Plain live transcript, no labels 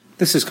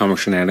This is Comic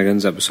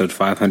Shenanigans, episode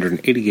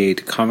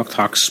 588, Comic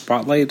Talk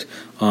Spotlight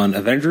on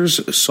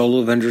Avengers, Solo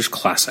Avengers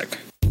Classic.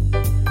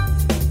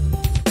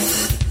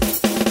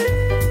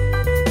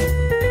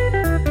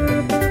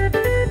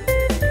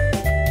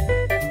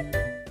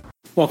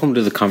 Welcome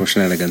to the Comic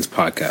Shenanigans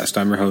podcast.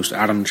 I'm your host,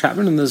 Adam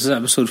Chapman, and this is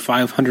episode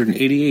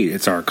 588.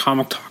 It's our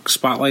Comic Talk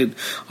Spotlight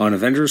on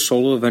Avengers,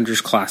 Solo Avengers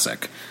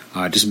Classic.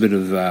 Just a bit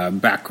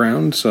of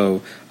background. So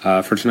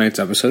for tonight's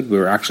episode, we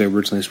were actually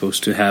originally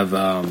supposed to have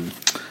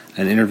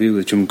an interview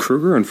with Jim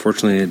Krueger.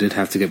 Unfortunately, it did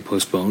have to get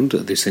postponed.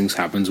 These things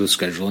happen with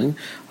scheduling.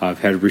 I've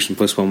had recent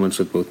postponements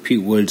with both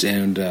Pete Woods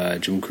and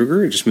Jim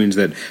Krueger. It just means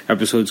that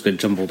episodes get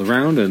jumbled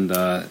around, and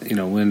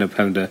we end up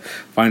having to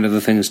find other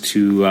things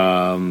to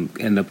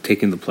end up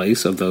taking the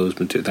place of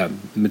that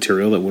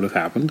material that would have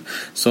happened.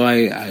 So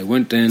I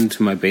went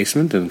into my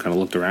basement and kind of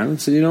looked around and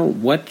said,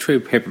 what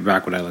trade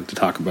paperback would I like to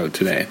talk about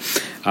today?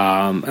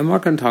 I'm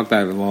not going to talk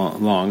that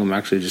long. I'm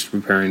actually just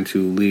preparing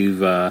to leave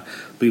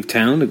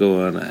town to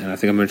go on, and I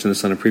think I mentioned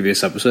this on a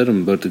previous episode.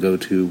 I'm about to go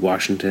to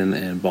Washington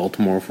and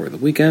Baltimore for the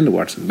weekend to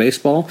watch some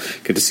baseball.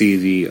 Get to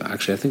see I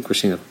think we're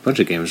seeing a bunch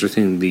of games. We're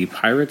seeing the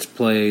Pirates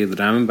play the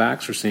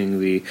Diamondbacks, we're seeing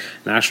the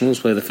Nationals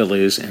play the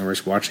Phillies, and we're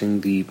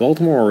watching the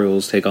Baltimore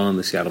Orioles take on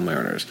the Seattle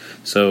Mariners.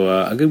 So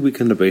a good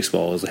weekend of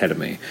baseball is ahead of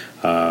me,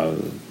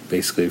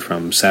 basically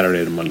from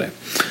Saturday to Monday.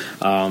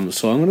 So I'm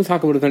going to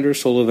talk about Avengers,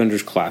 Solo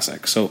Avengers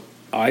Classic. So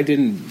I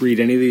didn't read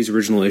any of these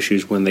original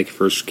issues when they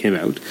first came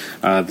out.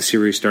 The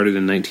series started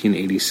in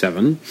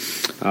 1987.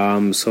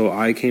 So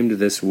I came to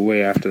this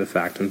way after the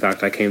fact. In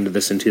fact, I came to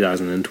this in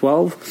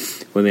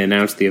 2012 when they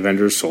announced the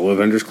Avengers Solo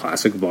Avengers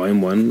Classic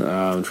Volume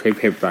 1 trade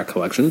paperback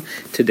collection.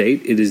 To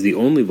date, it is the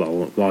only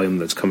volume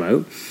that's come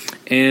out.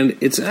 And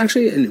it's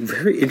actually a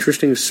very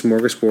interesting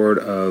smorgasbord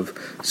of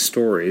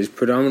stories.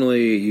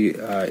 Predominantly,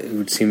 it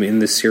would seem in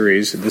this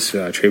series, this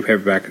trade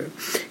paperback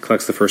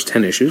collects the first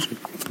 10 issues.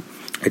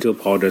 I do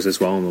apologize as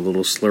well. I'm a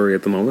little slurry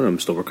at the moment. I'm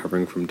still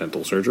recovering from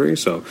dental surgery,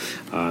 so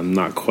I'm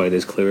not quite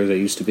as clear as I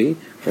used to be,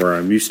 or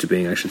I'm used to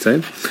being, I should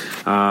say.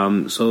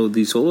 So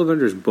the Solo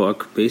Avengers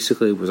book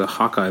basically was a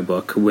Hawkeye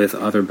book with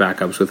other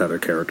backups with other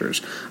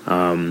characters.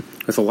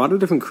 With a lot of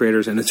different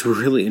creators, and it's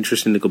really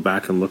interesting to go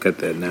back and look at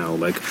that now.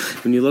 Like,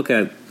 when you look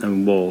at,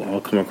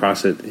 I'll come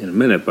across it in a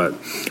minute, but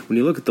when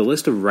you look at the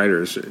list of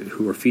writers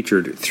who were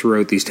featured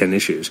throughout these 10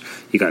 issues,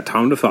 you got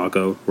Tom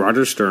DeFalco,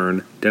 Roger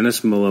Stern,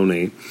 Dennis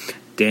Maloney,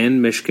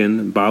 Dan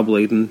Mishkin, Bob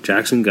Layton,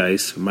 Jackson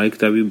Geis, Mike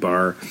W.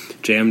 Barr,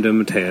 J.M.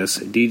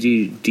 DeMatteis,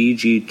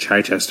 D.G.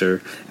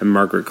 Chichester, and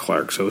Margaret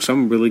Clark. So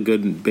some really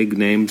good big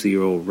names that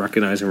you'll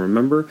recognize and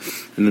remember,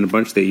 and then a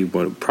bunch that you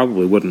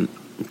probably wouldn't.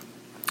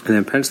 And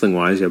then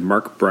penciling-wise, you have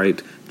Mark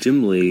Bright,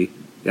 Jim Lee,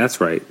 that's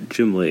right,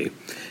 Jim Lee,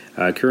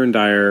 Kieran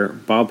Dyer,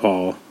 Bob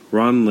Hall,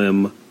 Ron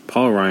Lim,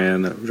 Paul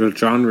Ryan,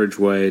 John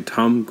Ridgway,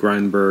 Tom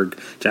Greinberg,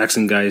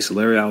 Jackson Geis,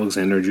 Larry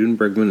Alexander, June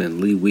Brigman, and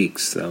Lee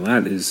Weeks. So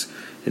that is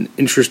an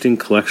interesting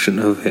collection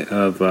of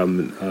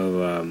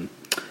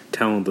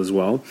talent as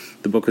well.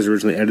 The book was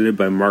originally edited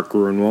by Mark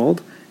Gruenwald,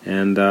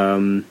 and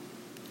I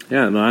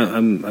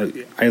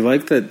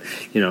like that.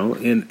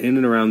 In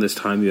and around this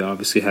time, you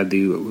obviously had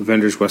the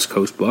Avengers West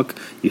Coast book.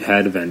 You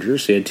had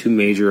Avengers. So you had two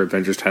major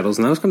Avengers titles,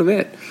 and that was kind of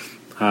it.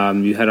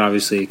 You had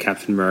obviously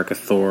Captain America,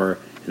 Thor,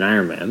 and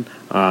Iron Man.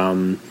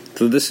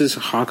 So this is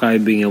Hawkeye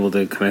being able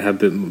to kind of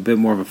have a bit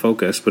more of a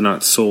focus, but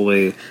not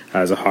solely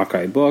as a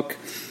Hawkeye book.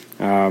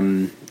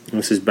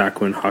 This is back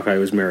when Hawkeye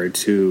was married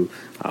to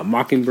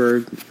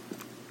Mockingbird.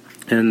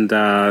 And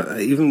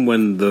even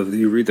when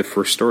you read the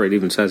first story, it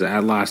even says,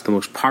 at last, the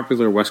most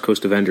popular West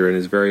Coast Avenger in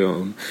his very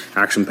own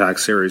action-packed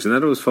series. And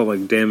that always felt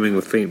like damning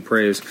with faint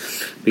praise,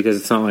 because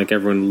it's not like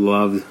everyone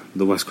loved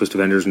the West Coast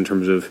Avengers in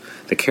terms of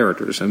the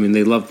characters. I mean,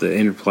 they loved the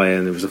interplay,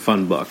 and it was a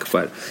fun book,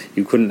 but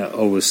you couldn't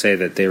always say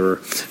that they were,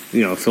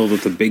 filled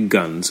with the big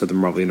guns of the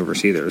Marvel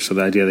Universe either. So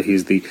the idea that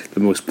he's the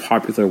most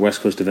popular West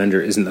Coast Avenger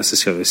isn't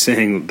necessarily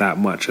saying that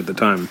much at the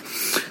time.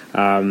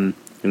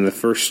 In the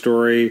first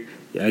story,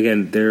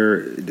 again,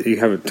 you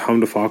have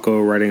Tom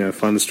DeFalco writing a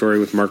fun story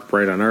with Mark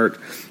Bright on art.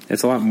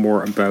 It's a lot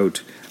more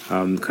about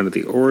kind of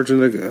the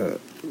origin,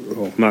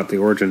 not the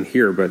origin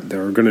here, but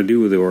they're going to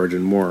do the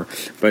origin more.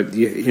 But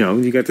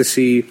you got to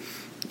see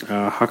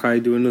Hawkeye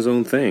doing his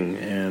own thing,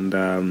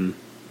 and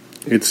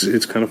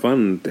it's kind of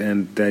fun.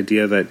 And the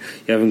idea that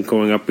you have him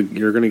going up,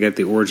 you're going to get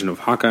the origin of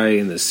Hawkeye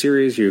in this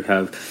series. You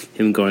have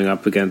him going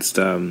up against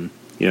the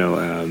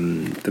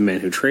man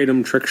who traded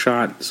him, Trick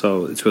Shot.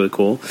 So it's really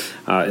cool.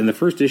 In the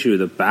first issue,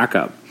 the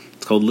backup,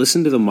 it's called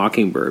Listen to the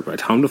Mockingbird by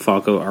Tom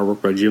DeFalco,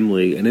 artwork by Jim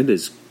Lee, and it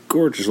is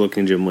gorgeous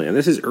looking Jim Lee. And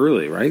this is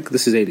early, right?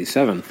 This is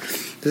 87.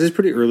 This is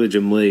pretty early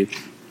Jim Lee,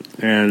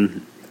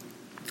 and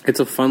it's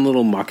a fun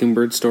little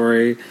Mockingbird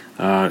story.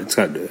 It's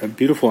got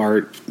beautiful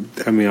art.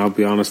 I mean, I'll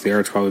be honest, the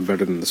art's probably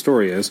better than the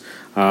story is,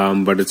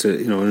 but it's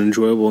an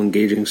enjoyable,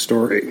 engaging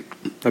story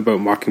about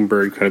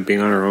Mockingbird kind of being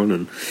on her own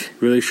and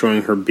really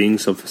showing her being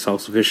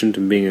self-sufficient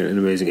and being an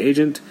amazing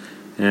agent.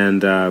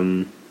 And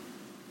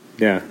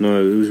it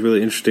was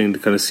really interesting to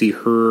kind of see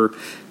her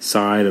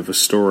side of a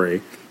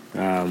story.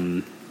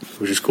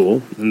 which is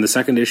cool. In the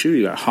second issue,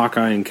 you got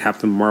Hawkeye and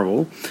Captain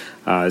Marvel.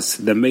 It's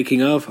the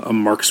making of a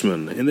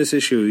marksman. In this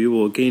issue, you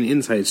will gain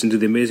insights into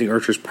the amazing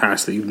Archer's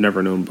past that you've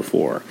never known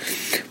before.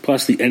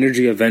 Plus, the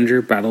Energy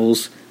Avenger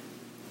battles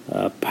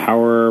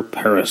Power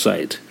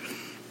Parasite.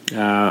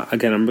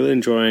 Again, I'm really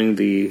enjoying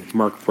the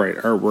Mark Bright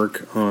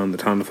artwork on the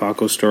Tom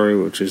DeFalco story,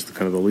 which is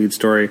the lead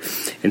story.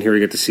 And here we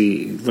get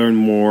to learn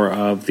more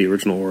of the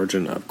original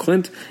origin of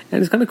Clint.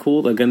 And it's kind of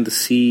cool, again, to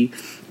see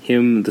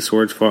him, the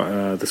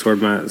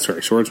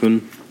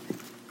swordsman,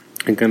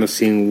 and kind of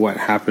seeing what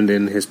happened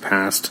in his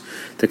past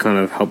to kind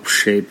of help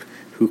shape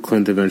who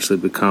Clint eventually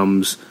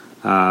becomes.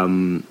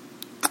 And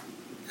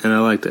I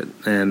liked it.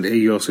 And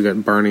you also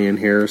got Barney in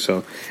here,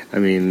 so, I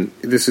mean,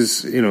 this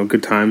is,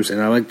 good times.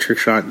 And I like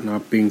Trickshot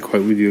not being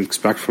quite what you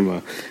expect from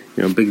a,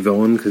 big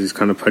villain, because he's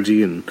kind of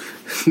pudgy and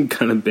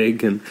kind of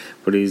big,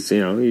 but he's,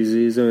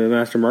 he's a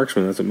master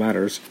marksman. That's what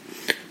matters.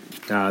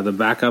 The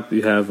backup,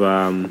 you have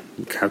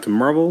Captain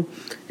Marvel,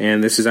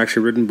 and this is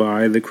actually written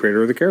by the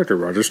creator of the character,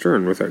 Roger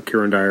Stern, with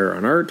Kieran Dyer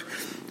on art.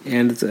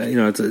 And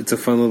it's a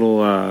fun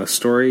little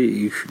story.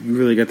 You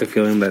really get the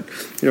feeling that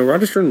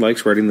Roger Stern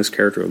likes writing this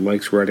character,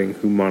 likes writing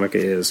who Monica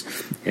is,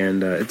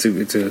 and it's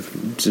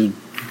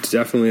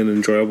definitely an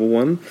enjoyable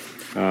one.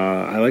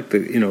 I like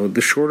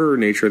the shorter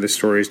nature of the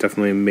stories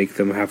definitely make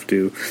them have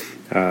to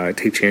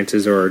take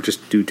chances or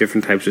just do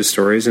different types of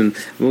stories, and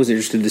I'm always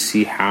interested to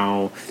see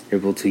how they're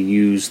able to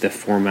use the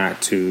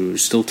format to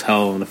still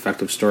tell an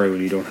effective story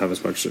when you don't have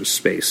as much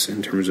space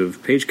in terms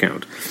of page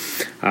count.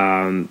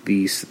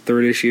 The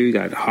third issue, you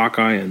got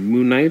Hawkeye and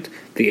Moon Knight,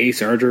 the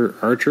Ace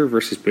Archer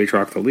versus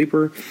Batroc the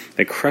Leaper,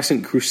 the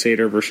Crescent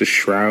Crusader versus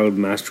Shroud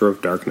Master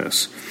of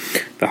Darkness.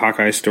 The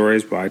Hawkeye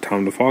stories by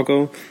Tom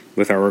DeFalco,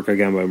 with artwork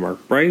again by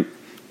Mark Bright.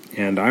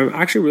 And I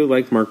actually really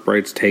like Mark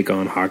Bright's take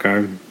on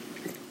Hawkeye.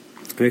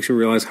 It makes me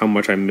realize how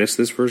much I miss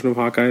this version of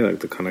Hawkeye, like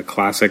the kind of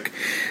classic,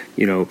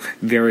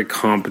 very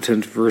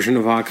competent version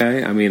of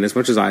Hawkeye. I mean, as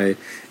much as I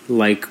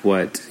like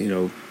what,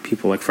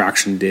 people like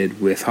Fraction did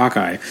with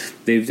Hawkeye,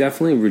 they've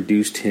definitely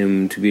reduced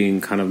him to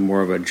being kind of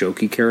more of a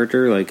jokey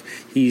character. Like,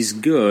 he's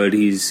good,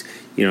 he's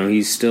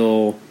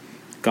still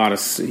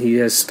he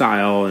has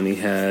style and he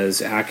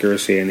has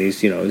accuracy and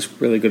he's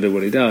really good at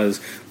what he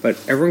does,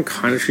 but everyone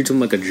kind of treats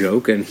him like a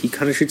joke, and he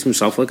kind of treats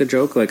himself like a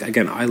joke. Like,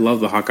 again, I love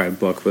the Hawkeye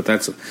book, but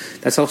that's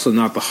also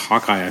not the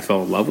Hawkeye I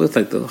fell in love with.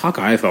 Like, the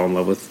Hawkeye I fell in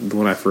love with, the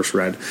one I first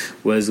read,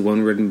 was the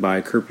one written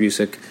by Kurt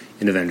Busiek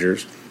in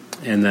Avengers,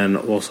 and then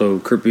also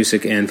Kurt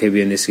Busiek and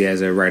Fabian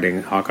Nicieza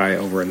writing Hawkeye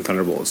over in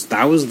Thunderbolts.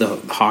 That was the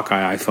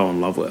Hawkeye I fell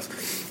in love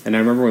with. And I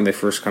remember when they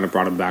first kind of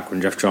brought him back,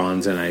 when Jeff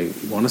Johns and I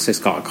want to say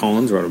Scott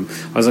Collins wrote him,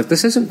 I was like,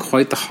 this isn't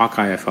quite the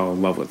Hawkeye I fell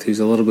in love with.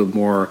 He's a little bit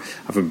more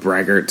of a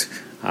braggart,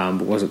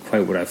 but wasn't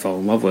quite what I fell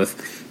in love with.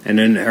 And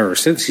then ever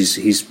since,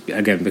 he's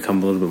again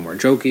become a little bit more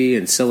jokey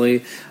and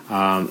silly,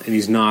 and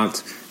he's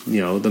not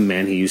the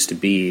man he used to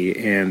be.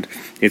 And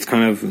it's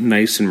kind of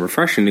nice and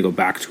refreshing to go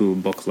back to a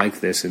book like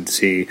this and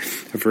see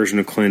a version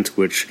of Clint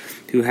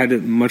who had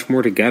it much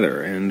more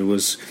together and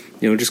was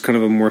just kind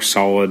of a more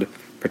solid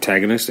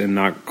protagonist and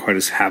not quite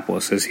as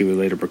hapless as he would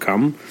later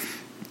become.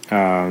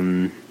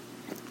 And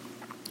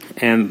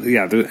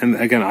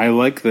again, I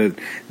like that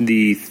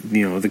the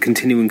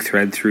continuing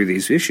thread through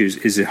these issues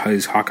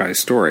is Hawkeye's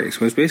story.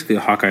 So it's basically a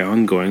Hawkeye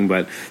ongoing,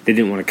 but they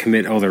didn't want to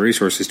commit all their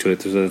resources to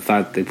it, so they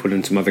thought they'd put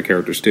in some other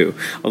characters too.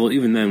 Although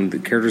even then, the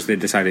characters they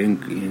decide to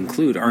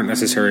include aren't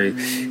necessarily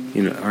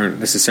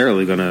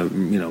going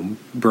to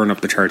burn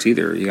up the charts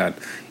either. You got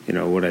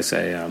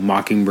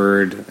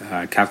Mockingbird,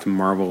 Captain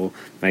Marvel,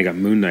 now you got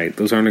Moon Knight.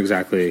 Those aren't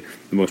exactly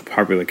the most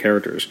popular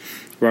characters.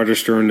 Roger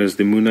Stern is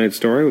the Moon Knight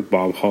story with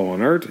Bob Hall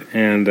on art,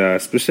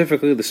 and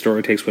specifically the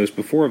story takes place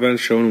before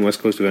events shown in West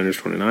Coast Avengers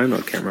 29.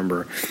 I can't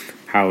remember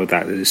how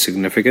that is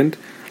significant.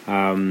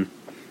 And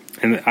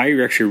I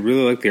actually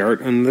really like the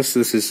art on this.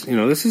 This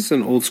is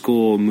an old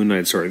school Moon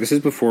Knight story. This is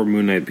before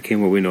Moon Knight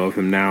became what we know of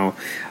him now,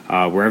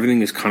 where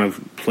everything is kind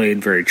of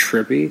played very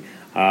trippy,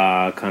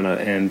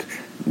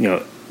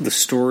 the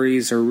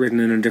stories are written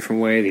in a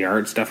different way. The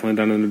art's definitely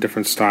done in a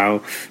different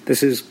style.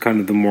 This is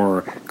kind of the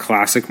more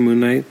classic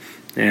Moon Knight.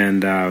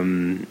 And, I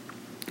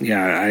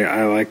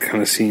like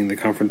kind of seeing the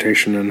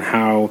confrontation and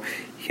how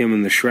him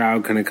and the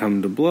Shroud kind of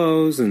come to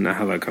blows and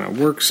how that kind of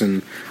works.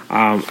 And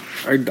I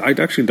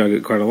actually dug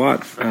it quite a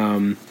lot.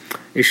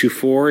 Issue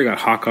 4, you got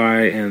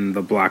Hawkeye and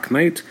the Black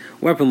Knight,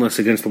 weaponless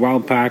against the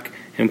Wild Pack,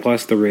 and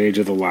plus the Rage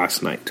of the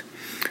Last Knight.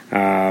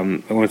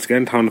 Once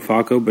again, Tom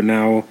DeFalco, but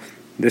now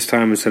this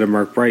time instead of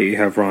Mark Bright, you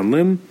have Ron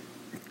Lim.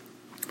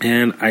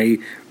 And I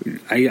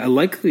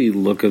like the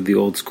look of the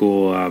old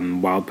school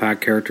Wild Pack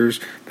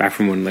characters back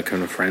from when the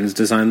kind of Friends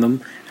designed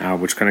them,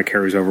 which kind of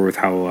carries over with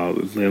how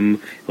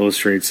Lim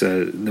illustrates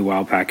the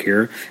Wild Pack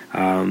here.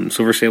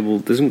 Silver Sable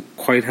doesn't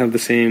quite have the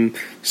same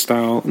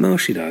style. No,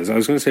 she does. I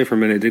was going to say for a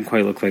minute it didn't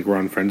quite look like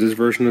Ron Friends'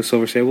 version of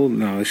Silver Sable.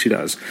 No, she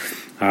does.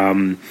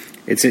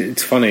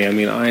 It's funny. I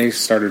mean, I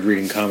started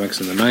reading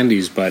comics in the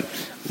 90s, but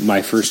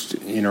my first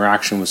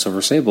interaction with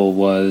Silver Sable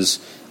was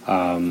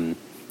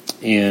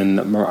in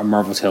a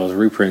Marvel Tales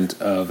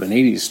reprint of an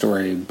 80s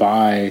story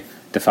by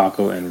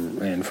DeFalco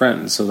and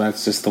Friends. So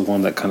that's just the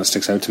one that kind of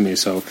sticks out to me.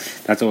 So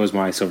that's always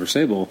my Silver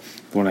Sable.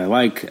 The one I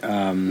like,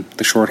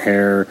 the short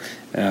hair,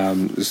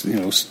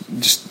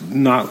 just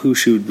not who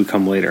she would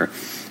become later.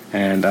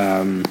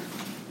 And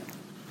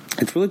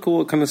it's really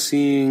cool kind of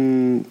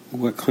seeing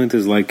what Clint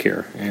is like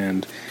here.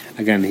 And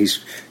again,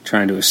 he's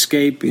trying to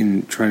escape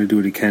and trying to do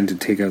what he can to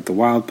take out the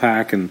Wild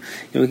Pack. And,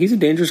 he's a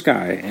dangerous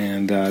guy.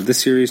 And this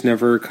series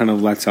never kind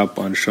of lets up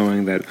on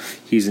showing that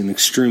he's an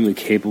extremely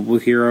capable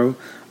hero,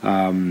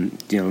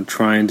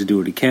 trying to do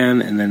what he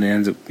can. And then it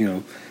ends up,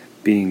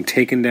 being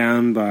taken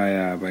down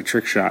by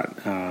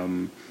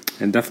Trickshot.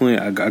 And definitely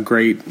a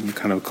great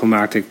kind of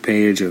climactic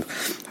page of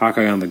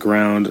Hawkeye on the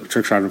ground,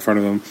 Trickshot in front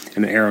of him,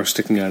 and an arrow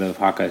sticking out of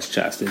Hawkeye's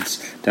chest. It's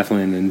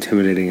definitely an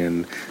intimidating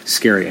and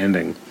scary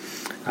ending.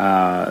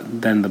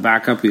 Then the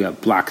backup, you got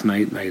Black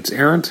Knight, Knights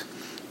Errant,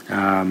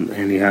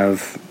 and you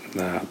have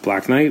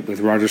Black Knight with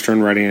Roger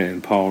Stern writing it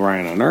and Paul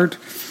Ryan on art.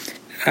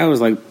 I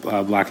always like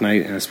Black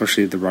Knight, and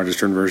especially the Roger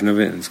Stern version of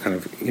it, and it's kind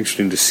of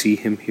interesting to see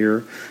him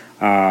here.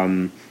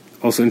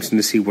 Also interesting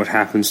to see what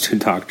happens to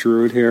Doc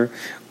Druid here,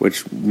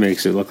 which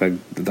makes it look like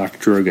Dr.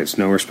 Druid gets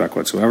no respect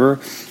whatsoever.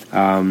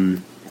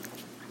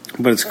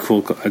 But it's a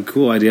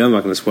cool idea. I'm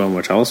not going to spoil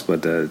much else,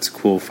 but it's a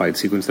cool fight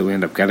sequence that we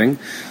end up getting.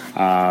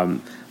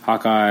 Solo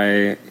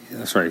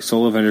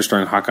Avenger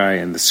starring Hawkeye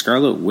and the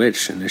Scarlet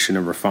Witch in issue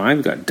number 5.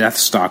 We got Death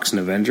Stalks an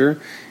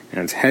Avenger,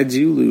 and it's Heads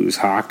You Lose,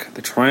 Hawk,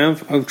 the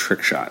Triumph of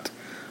Trickshot.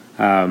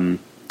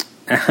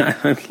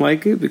 I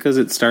like it because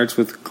it starts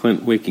with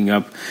Clint waking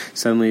up.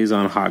 Suddenly he's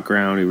on hot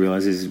ground. He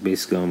realizes he's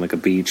basically on like a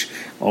beach.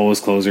 All his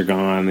clothes are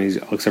gone,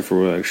 except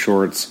for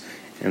shorts.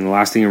 And the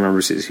last thing he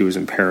remembers is he was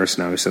in Paris.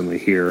 Now he's suddenly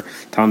here.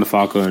 Tom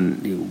DeFalco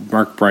and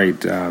Mark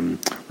Bright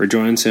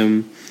rejoins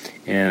him.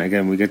 And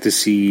again, we get to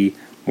see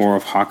more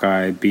of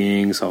Hawkeye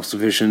being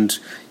self-sufficient,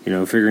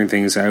 figuring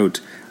things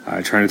out,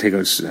 trying to take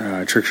out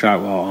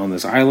Trickshot while on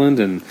this island,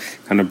 and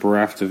kind of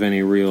bereft of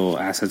any real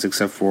assets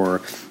except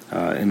for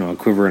a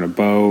quiver and a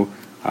bow.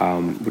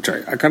 Which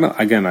I kind of,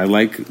 again, I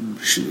like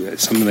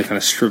something that kind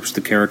of strips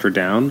the character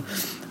down,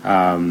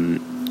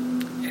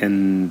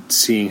 and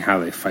seeing how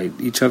they fight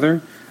each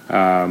other.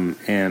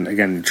 And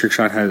again,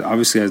 Trickshot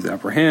obviously has the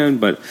upper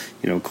hand, but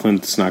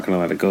Clint's not going to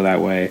let it go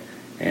that way.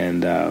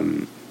 And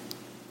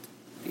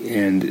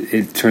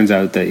it turns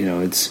out that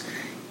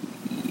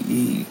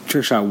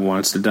Trickshot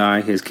wants to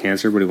die. He has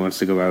cancer, but he wants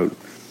to go out,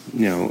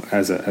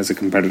 as a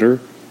competitor.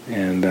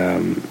 And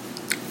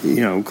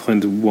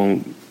Clint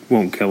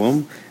won't kill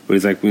him. But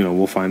he's like,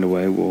 we'll find a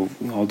way.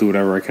 I'll do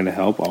whatever I can to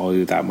help. I'll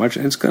do that much.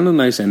 And it's kind of a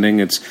nice ending.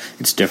 It's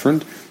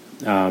different.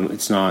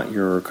 It's not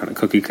your kind of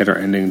cookie cutter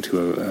ending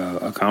to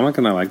a comic,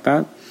 and I like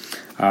that.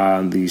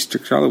 The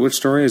Scarlet Witch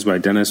story is by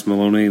Dennis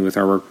Maloney with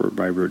artwork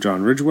by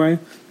John Ridgway,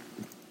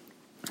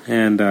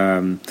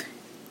 and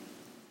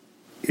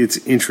it's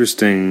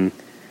interesting.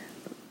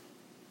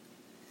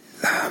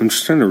 I'm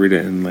just trying to read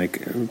it and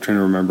I'm trying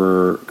to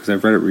remember because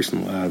I've read it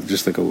recently,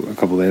 just like a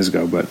couple days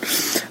ago. But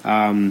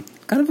kind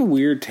of a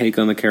weird take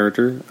on the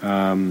character.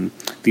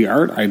 The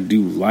art I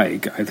do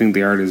like. I think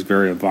the art is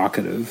very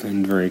evocative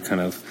and very kind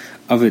of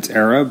its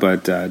era,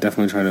 but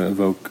definitely trying to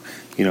evoke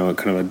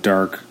kind of a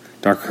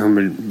darker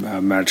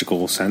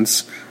magical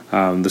sense.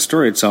 The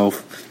story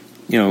itself,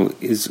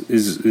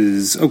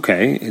 is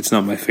okay. It's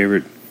not my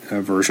favorite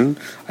version.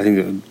 I think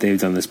that they've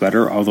done this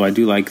better. Although I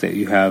do like that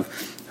you have.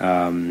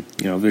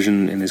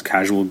 Vision in his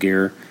casual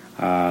gear,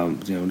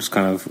 just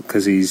kind of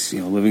because he's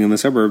living in the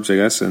suburbs, I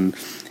guess, and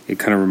it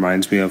kind of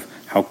reminds me of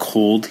how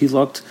cold he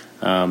looked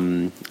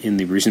in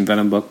the recent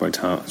Vision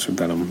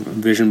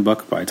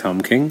book by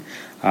Tom King.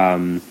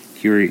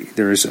 Here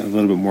there is a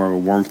little bit more of a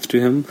warmth to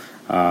him,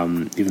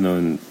 even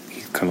though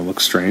he kind of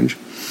looks strange.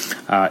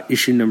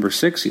 Issue number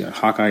 6, you got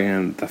Hawkeye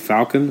and the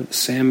Falcon,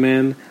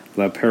 Sandman,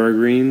 La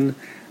Peregrine,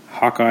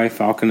 Hawkeye,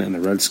 Falcon, and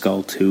the Red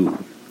Skull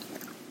 2.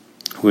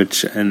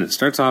 And it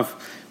starts off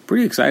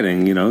pretty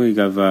exciting. You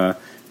have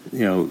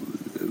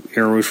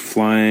arrows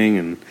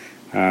flying,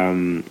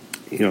 and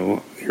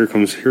here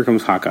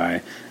comes Hawkeye,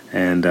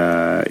 and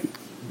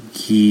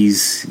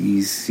he's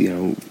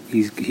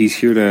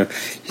here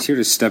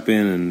to step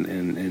in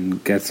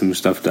and get some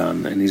stuff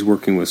done, and he's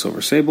working with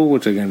Silver Sable,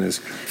 which again is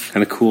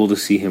kind of cool to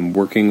see him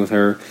working with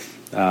her,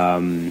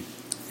 and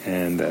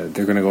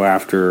they're going to go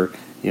after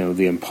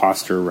the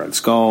imposter Red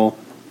Skull.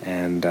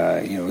 And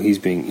he's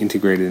being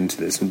integrated into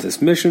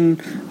this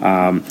mission.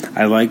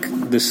 I like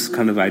this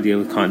kind of idea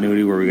with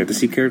continuity where we get to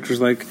see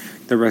characters like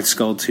the Red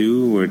Skull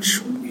 2,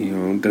 which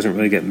doesn't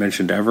really get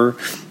mentioned ever.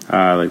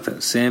 Like the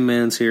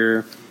Sandman's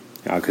here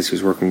because he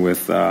was working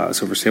with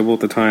Silver Sable at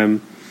the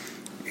time.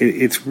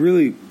 It's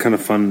really kind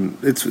of fun.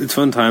 It's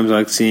fun times. I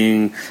like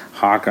seeing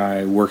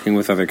Hawkeye working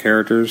with other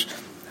characters.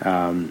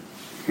 And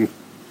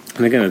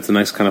again, it's a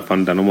nice kind of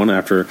fun done one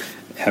after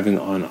having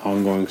an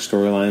ongoing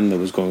storyline that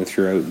was going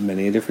throughout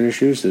many different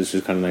issues. It's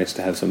just kind of nice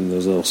to have some of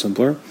those a little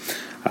simpler.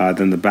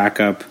 Then the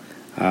backup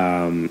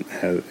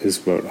is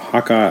about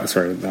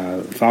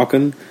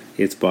Falcon.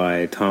 It's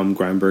by Tom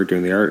Greinberg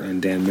doing the art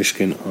and Dan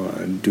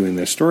Mishkin doing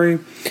the story.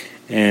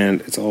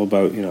 and it's all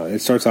about,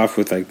 it starts off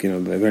with the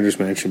Avengers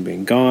Mansion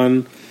being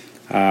gone.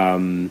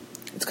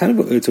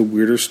 It's a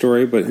weirder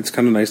story, but it's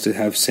kind of nice to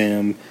have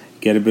Sam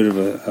get a bit of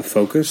a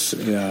focus.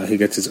 He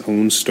gets his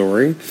own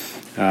story.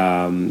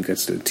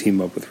 Gets to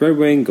team up with Red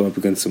Wing, go up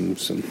against some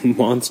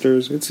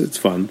monsters. It's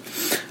fun.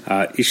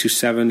 Issue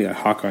 7, you got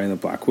Hawkeye and the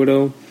Black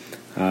Widow.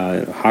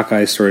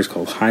 Hawkeye's story is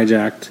called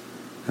Hijacked,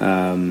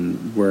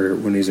 where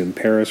when he's in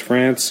Paris,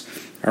 France.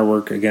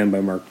 Artwork again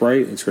by Mark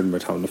Bright. It's written by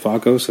Tom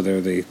DeFalco, so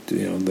they're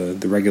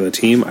the regular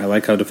team. I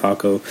like how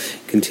DeFalco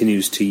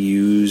continues to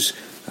use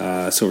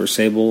Silver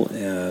Sable,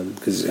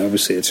 because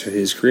obviously it's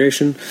his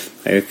creation.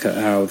 I like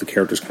how the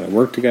characters kind of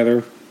work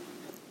together,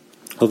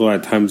 although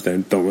at times they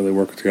don't really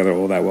work together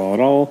all that well at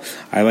all.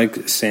 I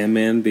like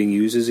Sandman being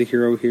used as a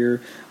hero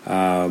here,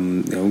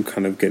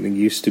 kind of getting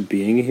used to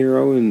being a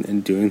hero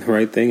and doing the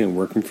right thing and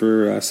working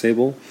for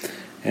Sable.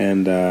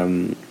 And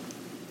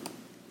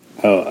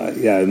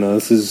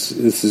this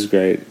is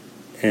great,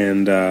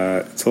 and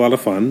it's a lot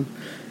of fun,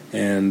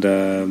 and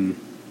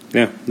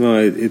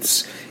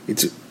it's.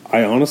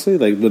 I honestly,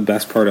 the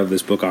best part of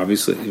this book,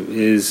 obviously,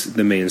 is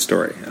the main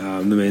story.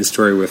 The main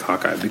story with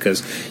Hawkeye,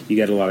 because you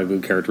get a lot of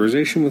good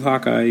characterization with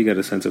Hawkeye. You get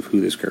a sense of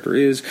who this character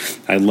is.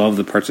 I love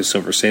the parts of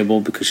Silver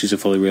Sable, because she's a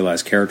fully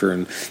realized character,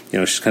 and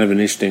she's kind of an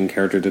interesting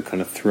character to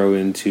kind of throw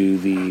into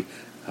the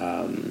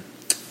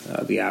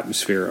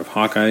atmosphere of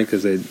Hawkeye,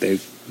 because they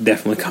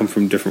definitely come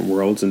from different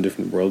worlds and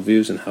different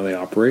worldviews and how they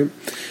operate.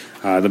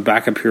 The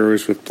backup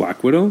heroes with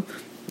Black Widow.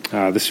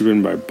 This is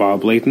written by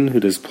Bob Layton, who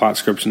does plot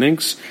scripts and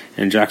inks,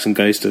 and Jackson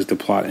Geist does the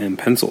plot and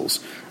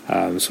pencils.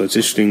 So it's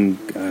interesting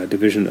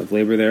division of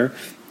labor there.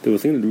 The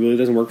thing that really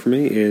doesn't work for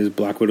me is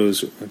Black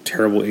Widow's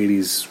terrible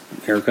 80s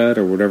haircut,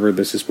 or whatever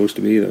this is supposed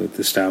to be,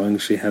 the styling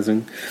she has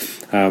in.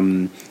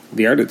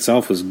 The art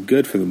itself was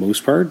good for the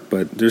most part,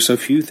 but there's a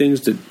few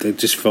things that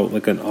just felt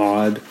like an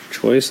odd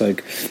choice.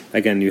 Like,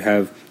 again, you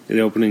have the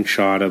opening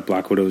shot of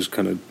Black Widow's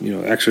kind of,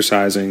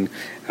 exercising,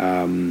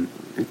 I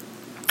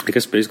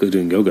guess basically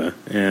doing yoga,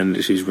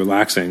 and she's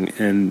relaxing,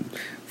 and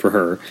for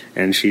her,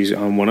 and she's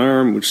on one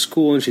arm, which is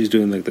cool, and she's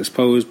doing this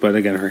pose, but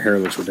again, her hair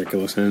looks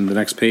ridiculous. And the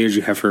next page,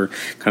 you have her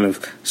kind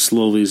of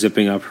slowly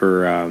zipping up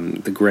her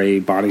the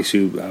gray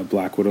bodysuit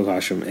Black Widow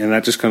costume, and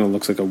that just kind of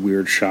looks like a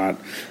weird shot.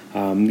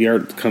 The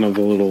art kind of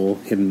a little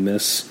hit and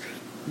miss.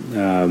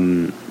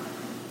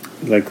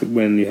 Like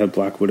when you have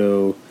Black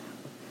Widow,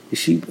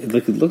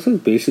 it looks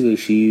like basically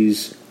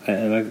she's,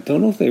 and I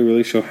don't know if they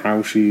really show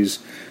how she's,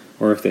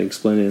 or if they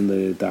explain in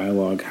the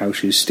dialogue how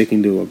she's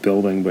sticking to a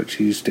building, but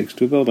she sticks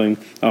to a building.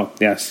 Oh,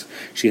 yes.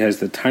 She has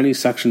the tiny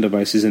suction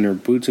devices in her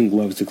boots and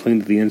gloves to clean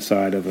to the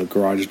inside of a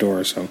garage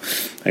door, so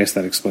I guess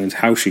that explains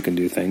how she can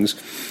do things.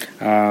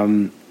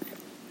 I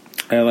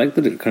like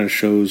that it kind of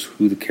shows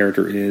who the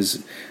character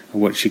is,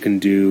 what she can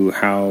do,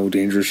 how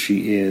dangerous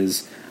she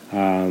is,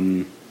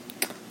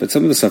 but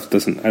some of the stuff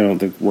I don't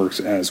think works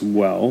as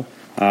well.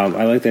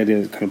 I like the idea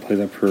that it kind of plays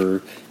up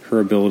her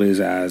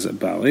abilities as a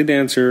ballet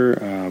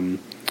dancer.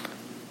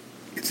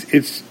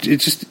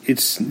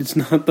 It's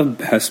not the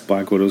best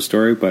Black Widow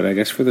story, but I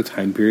guess for the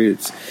time period,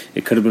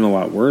 it could have been a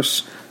lot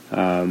worse.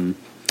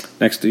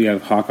 Next, you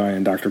have Hawkeye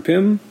and Dr.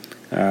 Pym,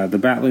 the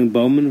battling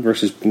Bowman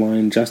versus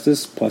Blind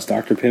Justice, plus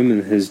Dr. Pym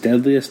and his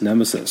deadliest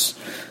nemesis.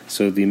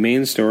 So the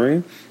main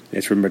story,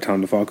 it's written by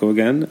Tom DeFalco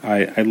again.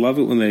 I love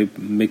it when they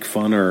make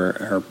fun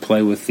or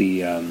play with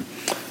the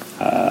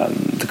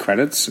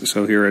credits.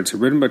 So here it's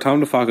written by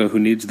Tom DeFalco, who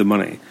needs the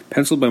money.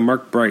 Penciled by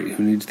Mark Bright,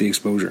 who needs the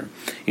exposure.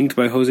 Inked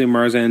by Jose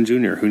Marzan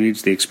Jr., who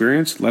needs the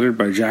experience. Lettered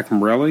by Jack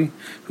Morelli,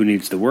 who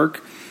needs the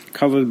work.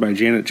 Colored by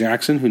Janet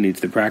Jackson, who needs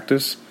the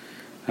practice.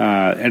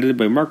 Edited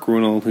by Mark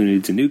Runel, who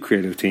needs a new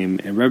creative team.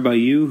 And read by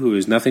you, who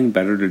has nothing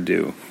better to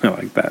do. I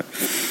like that.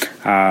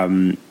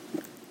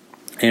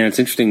 And it's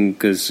interesting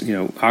because,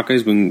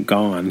 Hawkeye's been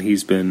gone.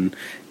 He's been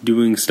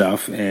doing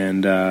stuff,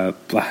 and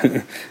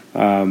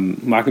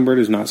Mockingbird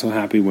is not so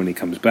happy when he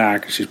comes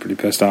back. She's pretty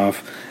pissed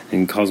off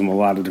and calls him a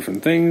lot of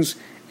different things.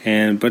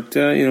 But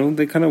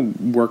they kind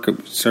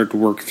of start to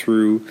work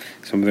through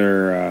some of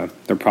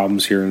their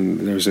problems here,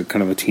 and there's a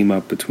kind of a team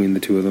up between the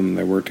two of them.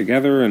 They work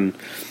together, and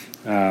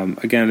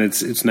again,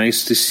 it's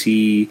nice to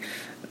see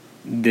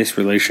this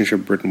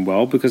relationship written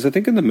well, because I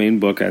think in the main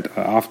book,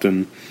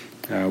 often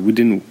we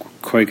didn't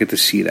quite get to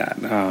see that.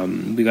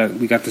 We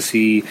got to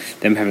see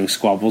them having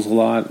squabbles a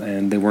lot,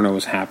 and they weren't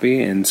always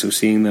happy. And so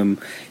seeing them,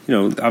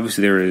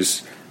 obviously there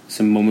is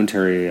some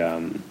momentary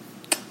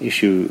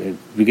issue at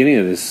the beginning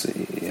of this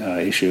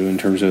issue in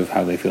terms of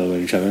how they feel about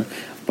each other,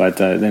 but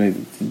then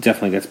it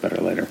definitely gets better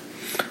later.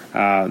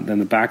 Then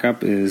the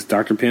backup is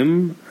Dr.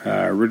 Pym,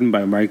 written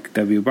by Mike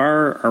W.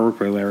 Barr, artwork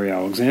by Larry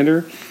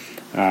Alexander.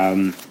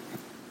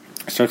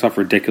 Starts off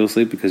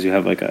ridiculously because you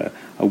have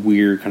a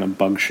weird kind of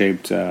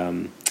bug-shaped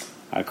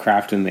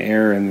craft in the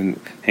air, and then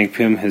Hank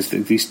Pym has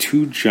these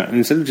two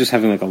instead of just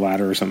having a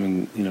ladder or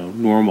something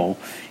normal,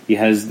 he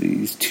has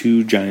these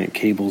two giant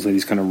cables that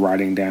he's kind of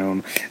riding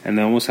down, and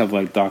they almost have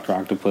Dr.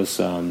 Octopus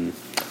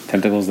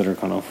tentacles that are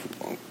kind of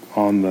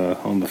on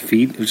the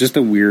feet. It's just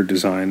a weird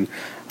design.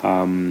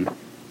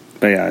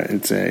 But yeah,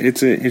 it's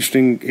an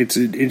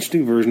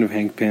interesting version of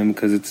Hank Pym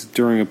because it's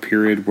during a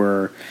period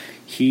where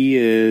he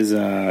is,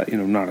 not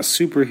a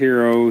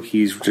superhero.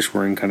 He's just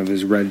wearing kind of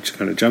his red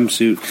kind of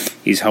jumpsuit.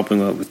 He's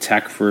helping out with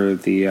tech for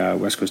the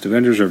West Coast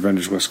Avengers, or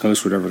Avengers West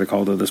Coast, whatever they're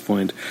called at this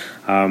point.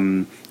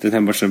 Doesn't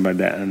have much of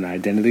an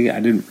identity. I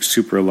didn't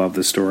super love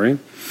the story.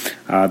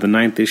 The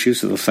 9th issue,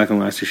 so the second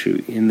last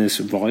issue in this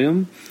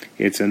volume,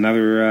 it's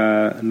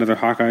another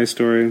Hawkeye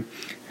story,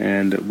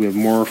 and we have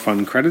more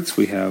fun credits.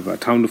 We have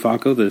Tom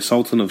DeFalco, the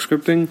Sultan of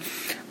Scripting,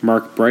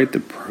 Mark Bright, the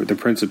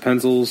Prince of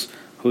Pencils,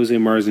 Jose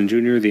Marzan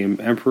Jr., the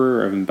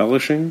Emperor of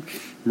Embellishing,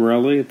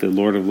 Morelli, the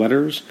Lord of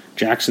Letters,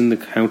 Jackson, the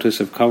Countess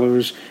of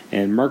Colors,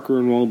 and Mark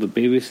Grunwald, the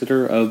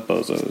Babysitter of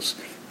Bozos.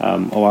 A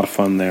lot of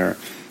fun there.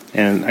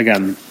 And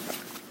again,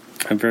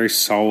 a very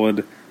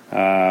solid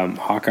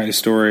Hawkeye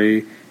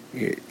story.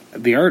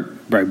 The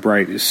art by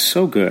Bright is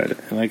so good.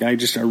 Like I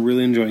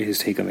really enjoy his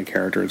take on the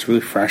character. It's really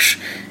fresh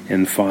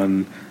and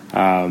fun.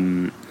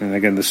 And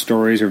again, the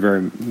stories are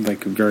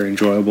very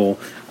enjoyable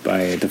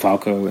by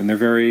DeFalco, and they're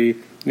very,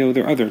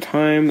 they're of their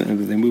time,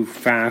 and they move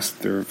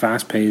fast. They're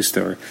fast paced,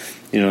 or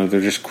they're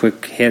just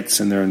quick hits,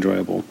 and they're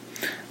enjoyable.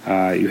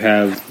 You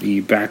have the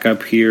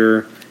backup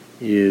here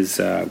is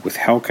with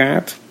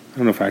Hellcat. I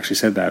don't know if I actually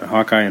said that.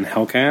 Hawkeye and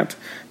Hellcat,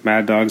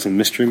 Mad Dogs and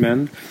Mystery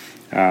Men.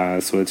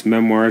 So it's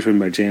memoirs written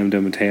by J.M.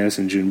 DeMatteis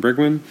and June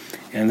Brigman,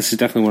 and this is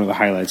definitely one of the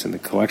highlights in the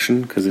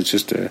collection because it's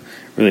just a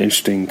really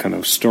interesting kind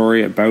of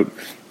story about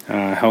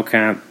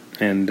Hellcat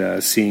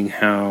and seeing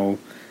how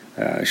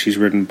she's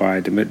written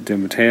by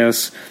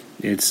DeMatteis.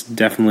 It's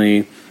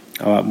definitely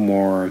a lot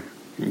more,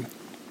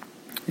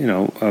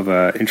 of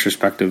a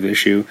introspective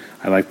issue.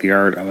 I like the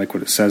art. I like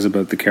what it says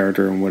about the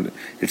character and what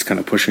it's kind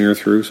of pushing her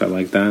through, so I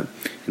like that.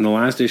 And the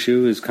last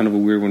issue is kind of a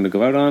weird one to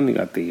go out on. You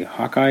got the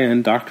Hawkeye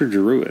and Dr.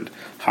 Druid.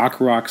 Hawk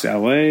rocks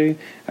L.A.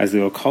 as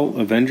the occult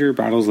Avenger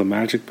battles the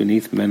magic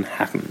beneath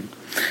Manhattan.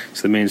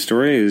 So the main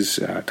story is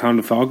Tom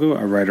DeFalco,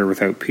 a writer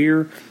without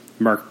peer,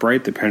 Mark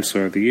Bright, the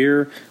penciler of the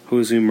year,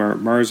 Jose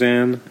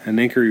Marzan, an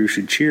anchor you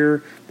should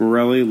cheer,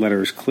 Morelli,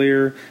 letters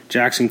clear,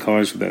 Jackson,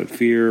 colors without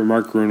fear,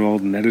 Mark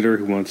Grunwald, an editor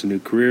who wants a new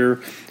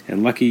career,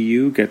 and lucky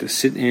you get to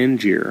sit and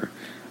jeer.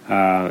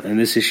 And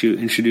this issue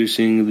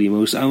introducing the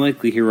most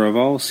unlikely hero of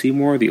all,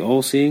 Seymour, the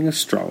all-seeing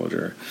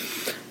astrologer.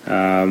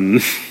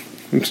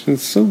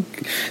 It's so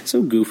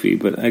goofy,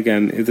 but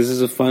again, this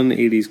is a fun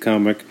 80s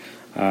comic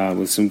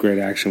with some great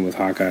action with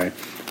Hawkeye.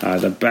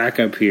 The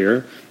backup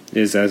here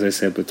is, as I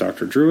said, with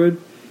Dr.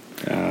 Druid.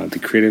 The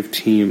creative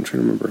team, I'm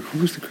trying to remember, who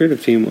was the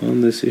creative team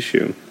on this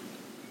issue?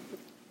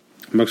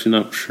 I'm actually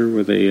not sure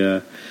where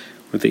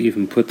they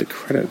even put the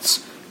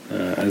credits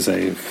as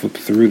I flip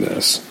through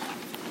this.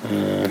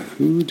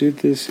 Who did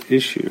this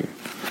issue?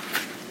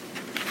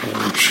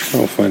 I'm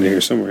sure I'll find it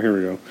here somewhere. Here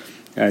we go.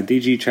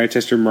 D.G.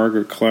 Chichester,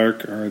 Margaret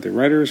Clark are the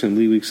writers, and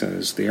Lee Weeks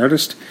is the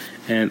artist.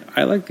 And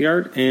I like the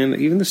art and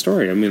even the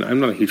story. I mean, I'm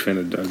not a huge fan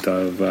of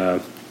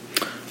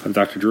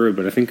Dr. Druid,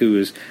 but I think it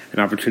was an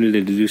opportunity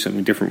to do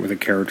something different with a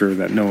character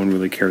that no one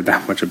really cared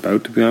that much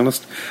about, to be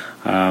honest,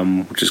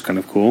 which is kind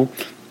of cool.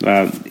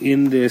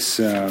 In this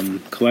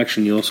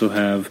collection, you also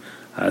have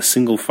a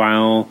single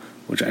file,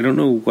 which I don't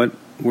know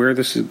where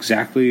this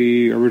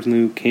exactly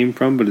originally came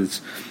from, but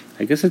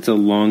I guess it's a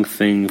long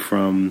thing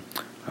from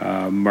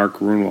Mark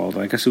Grunwald.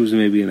 I guess it was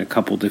maybe in a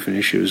couple different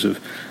issues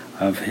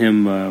of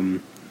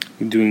him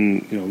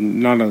doing,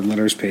 not a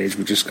letters page,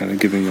 but just kind of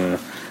giving a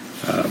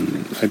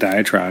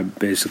diatribe,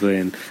 basically.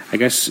 And I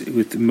guess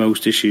with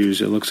most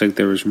issues, it looks like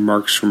there was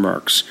marks for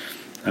marks,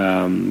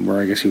 where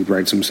I guess he would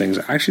write some things.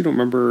 I actually don't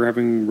remember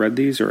having read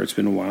these, or it's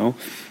been a while,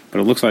 but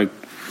it looks like,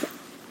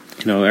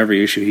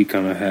 every issue he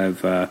kind of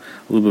have a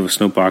little bit of a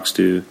soapbox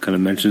to kind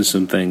of mention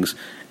some things,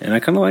 and I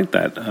kind of like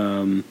that.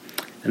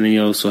 And then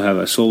you also have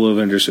a Solo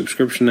Avenger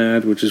subscription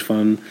ad, which is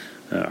fun.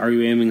 Are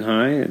you aiming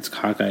high? It's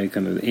Hawkeye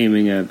kind of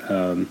aiming at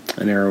an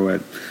arrow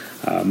at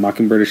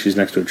Mockingbird as she's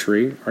next to a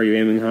tree. Are you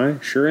aiming high?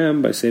 Sure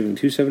am, by saving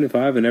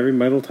 $2.75 in every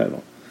Marvel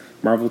title.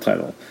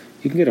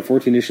 You can get a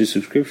 14-issue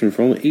subscription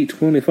for only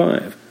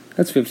 $8.25.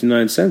 That's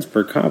 59 cents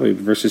per copy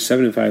versus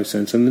 75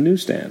 cents on the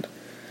newsstand.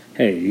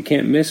 Hey, you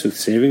can't miss with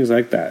savings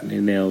like that. And he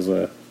nails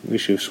a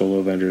issue of Solo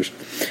Avengers.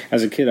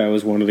 As a kid, I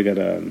always wanted to get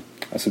a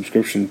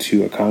subscription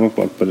to a comic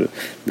book, but it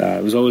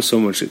was always so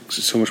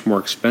much more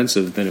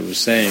expensive than it was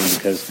saying,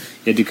 because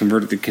you had to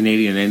convert it to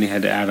Canadian and you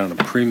had to add on a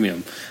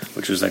premium,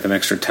 which was like an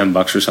extra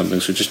 $10 or something.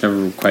 So it just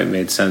never quite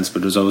made sense.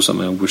 But it was always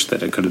something I wish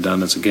that I could have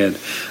done as a kid.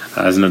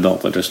 As an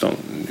adult, I just don't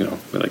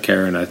really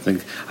care, and I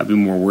think I'd be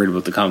more worried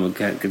about the comic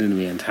getting to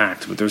me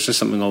intact. But there's just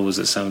something always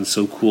that sounds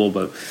so cool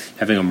about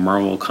having a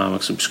Marvel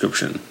comic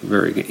subscription.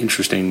 Very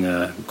interesting,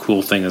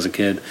 cool thing as a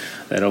kid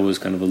that always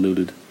kind of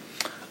eluded.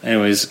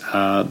 Anyways,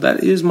 that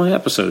is my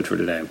episode for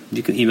today.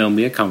 You can email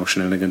me at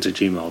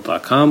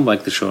comicshenanigans@gmail.com,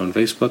 like the show on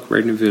Facebook,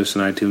 rate and review us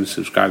on iTunes,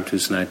 subscribe to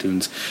us on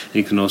iTunes, and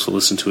you can also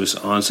listen to us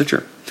on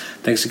Stitcher.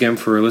 Thanks again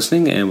for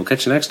listening, and we'll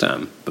catch you next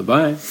time.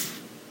 Bye-bye.